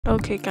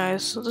Okay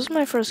guys, so this is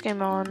my first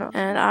game on,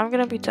 and I'm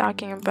gonna be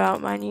talking about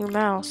my new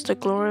mouse, the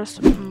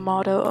Glorious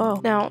Moto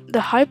O. Now,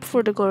 the hype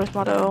for the Glorious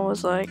Moto O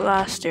was like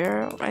last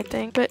year, I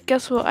think, but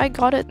guess what, I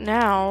got it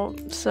now,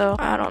 so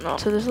I don't know.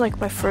 So this is like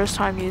my first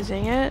time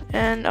using it,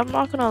 and I'm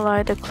not gonna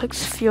lie, the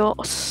clicks feel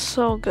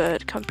so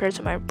good compared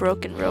to my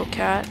broken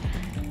Rocat.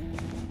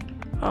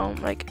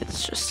 Like,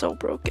 it's just so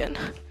broken.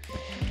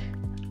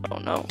 Oh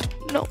no,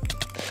 no.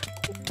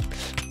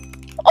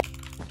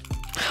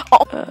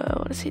 Oh.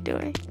 What is he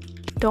doing?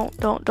 Don't,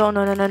 no.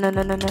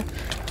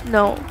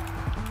 No.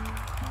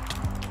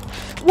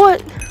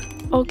 What?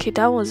 Okay,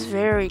 that was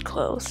very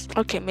close.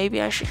 Okay,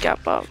 maybe I should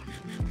gap up.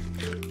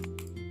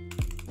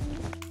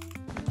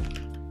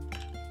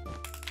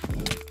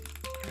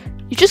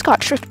 You just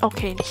got tricked.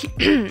 Okay,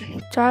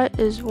 that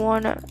is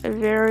one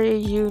very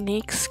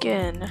unique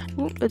skin.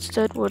 Ooh, it's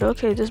Deadwood.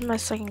 Okay, this is my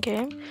second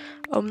game.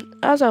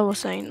 As I was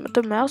saying,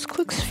 the mouse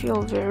clicks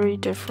feel very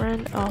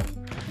different.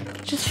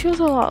 It just feels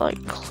a lot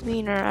like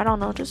cleaner. I don't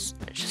know, it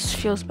just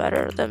feels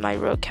better than my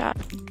Rocat.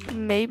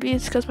 Maybe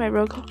it's because my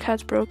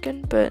Rocat's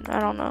broken, but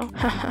I don't know.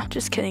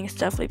 Just kidding, it's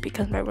definitely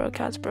because my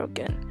Rocat's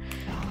broken.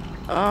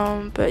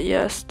 But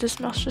yes, this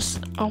mouse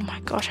just, oh my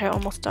gosh, I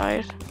almost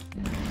died.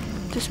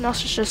 This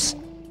mouse is just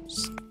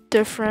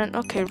different.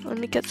 Okay, let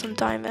me get some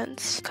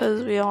diamonds,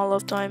 because we all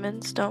love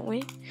diamonds, don't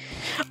we?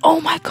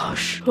 Oh my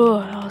gosh, oh,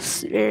 that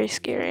was very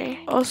scary.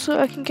 Also,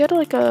 I can get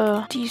like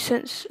a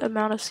decent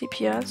amount of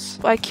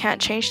CPS. I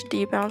can't change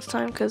the debounce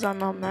time because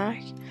I'm on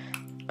Mac,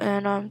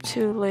 and I'm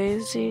too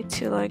lazy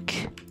to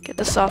like get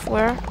the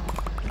software.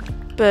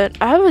 But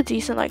I have a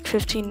decent like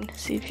 15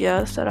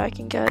 CPS that I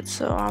can get,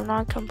 so I'm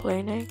not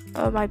complaining.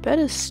 My bed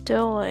is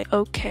still like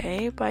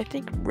okay, but I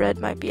think red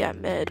might be at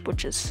mid,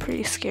 which is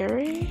pretty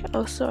scary.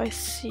 Also, I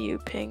see you,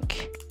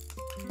 Pink.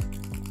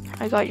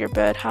 I got your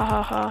bed, ha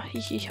ha ha, hee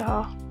hee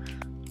ha.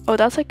 Oh,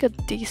 that's like a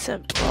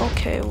decent,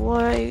 okay,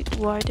 why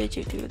did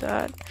you do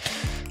that?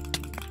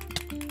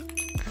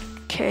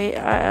 Okay,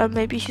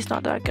 maybe he's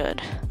not that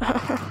good.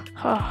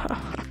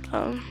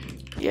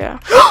 Yeah.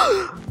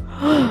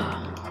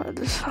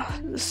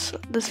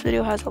 This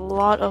video has a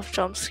lot of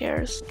jump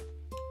scares.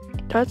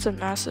 That's a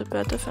massive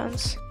bed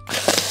defense.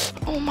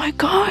 Oh my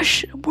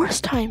gosh,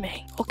 worst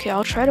timing. Okay,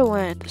 I'll try to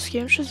win. This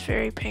game's just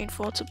very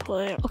painful to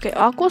play. Okay,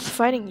 Aqua's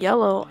fighting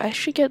yellow. I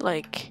should get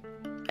like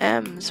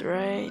M's,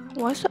 right?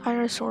 Why is the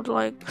iron sword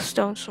like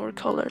stone sword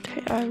colored?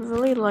 Hey, I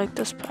really like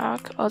this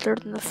pack, other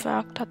than the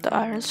fact that the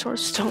iron sword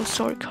is stone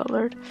sword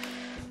colored.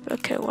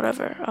 Okay,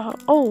 whatever.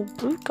 Oh,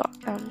 blue got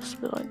M's,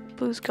 but like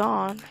blue's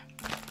gone.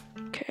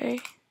 Okay.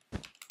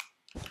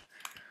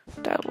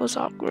 That was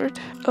awkward.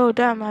 Oh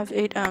damn, I have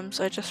 8 M's,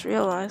 I just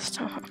realized.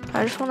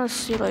 I just want to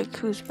see like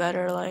who's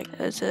better, like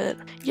is it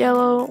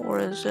yellow or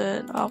is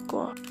it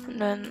aqua?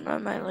 And then I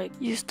might like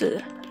use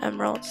the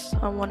emeralds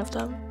on one of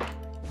them.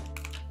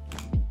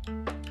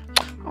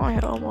 Oh, I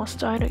almost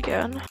died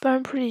again, but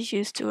I'm pretty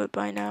used to it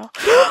by now.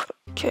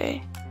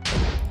 Okay.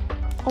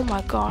 Oh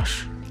my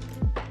gosh.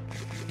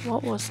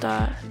 What was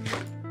that?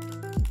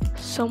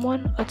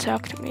 Someone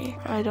attacked me.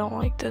 I don't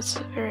like this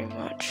very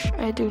much.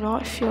 I do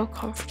not feel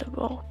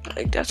comfortable.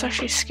 Like, that's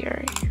actually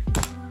scary.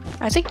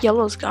 I think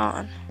yellow's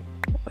gone.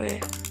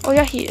 Wait. Oh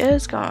yeah, he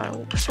is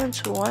gone.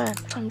 Since when?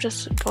 I'm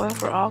just going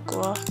for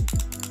aqua.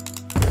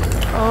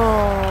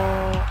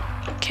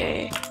 Oh.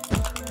 Okay.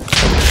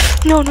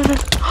 No.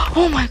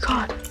 Oh my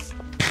god.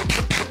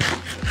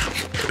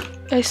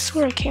 I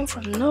swear it came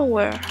from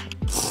nowhere.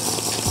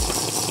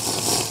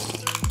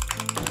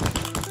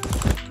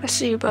 I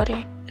see you,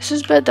 buddy. Is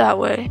his bed that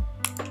way?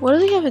 What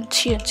does he have in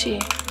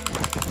TNT?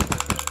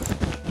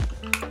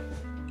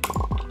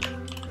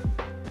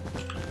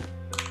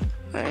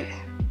 Wait.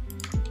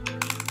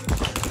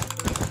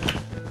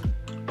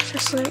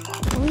 Just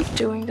like, are we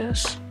doing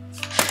this?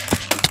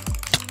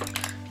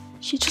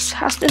 He just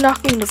has to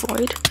knock me in the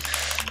void.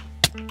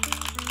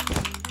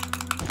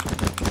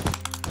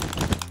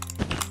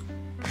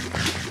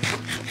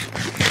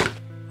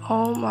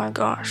 Oh my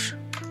gosh.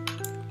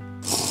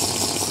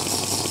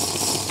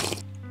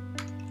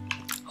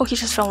 Oh, he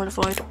just fell in the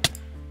void.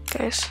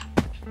 Guys.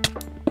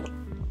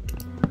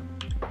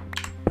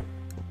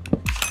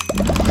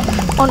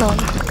 Oh no.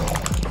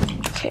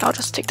 Okay, I'll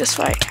just take this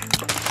fight.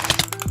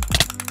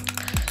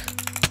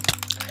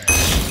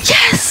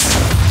 Yes!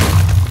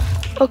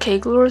 Okay,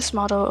 Glorious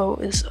Moto O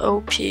is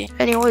OP.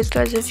 Anyways,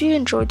 guys, if you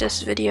enjoyed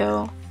this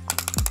video...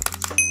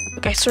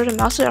 Okay, so the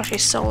mouse is actually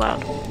so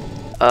loud.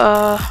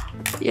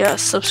 Yeah,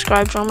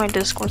 subscribe, join my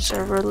Discord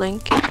server,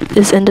 link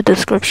is in the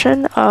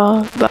description.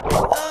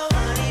 Bye.